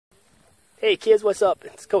Hey kids, what's up?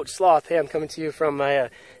 It's Coach Sloth. Hey, I'm coming to you from my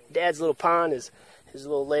dad's little pond, his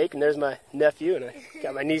little lake, and there's my nephew, and I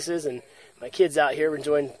got my nieces and my kids out here. We're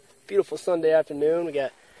enjoying a beautiful Sunday afternoon. We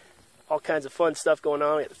got all kinds of fun stuff going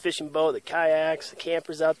on. We got the fishing boat, the kayaks, the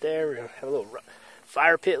campers out there. We're going to have a little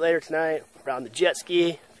fire pit later tonight, around the jet ski,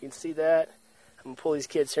 if you can see that. I'm going to pull these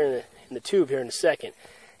kids here in the tube here in a second.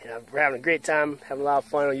 And we're having a great time, having a lot of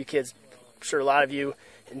fun. I know you kids, I'm sure a lot of you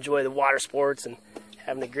enjoy the water sports and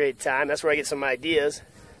having a great time. That's where I get some ideas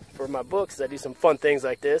for my books. I do some fun things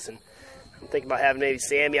like this, and I'm thinking about having maybe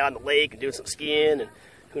Sammy out in the lake and doing some skiing, and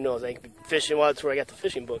who knows, I could be fishing. Well, that's where I got the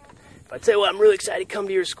fishing book. But I tell you what, I'm really excited to come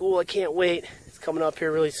to your school. I can't wait. It's coming up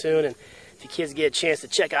here really soon, and if you kids get a chance to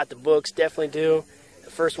check out the books, definitely do. The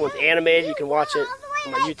first one's animated. You can watch it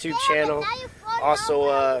on my YouTube channel. Also,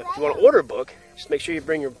 if you want to order a book, just make sure you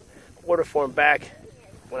bring your order form back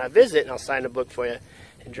when I visit, and I'll sign the book for you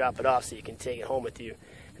and drop it off so you can take it home with you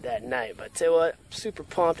that night. But I tell you what, I'm super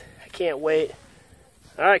pumped. I can't wait.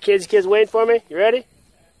 All right, kids, you kids waiting for me? You ready?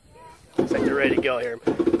 Looks like they're ready to go here.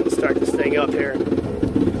 Let's start this thing up here.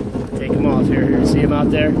 Take them off here. See them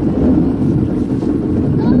out there?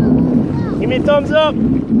 Give me a thumbs up. All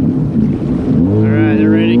right,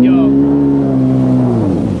 they're ready to go.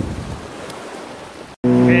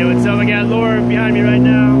 Hey, what's up? I got Laura behind me right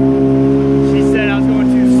now. She said I was going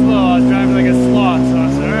too slow. I was driving like a sloth, so I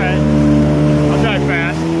said, all right, I'll drive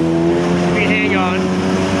fast. You can hang on.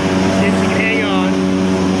 Kids, you can hang on.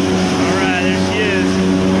 All right, there she is.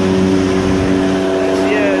 There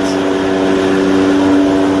she is.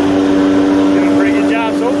 Doing a pretty good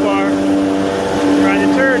job so far. Trying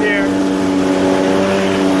to turn here.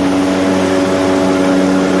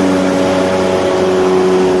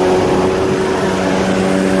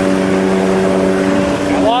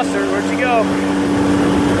 I lost her. Where'd she go?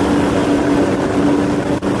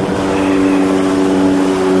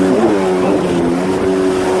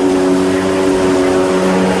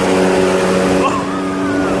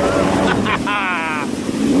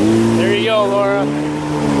 There you go, Laura.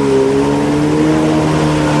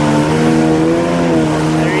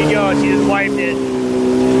 There you go. She just wiped it.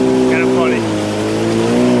 Kind of funny.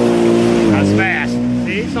 That's fast.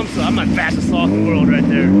 See? I'm my fastest sloth in the world right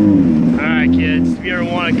there. Alright, kids. If you ever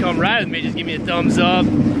want to come ride with me, just give me a thumbs up.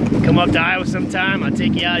 Come up to Iowa sometime. I'll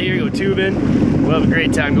take you out here, go tubing. We'll have a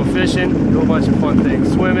great time. Go fishing. Do a bunch of fun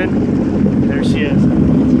things. Swimming. There she is.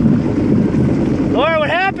 Laura, what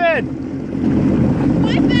happened?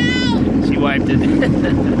 She wiped it.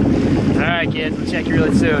 Alright, kids. We'll check you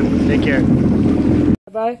really soon. Take care.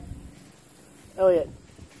 Bye-bye. Elliot.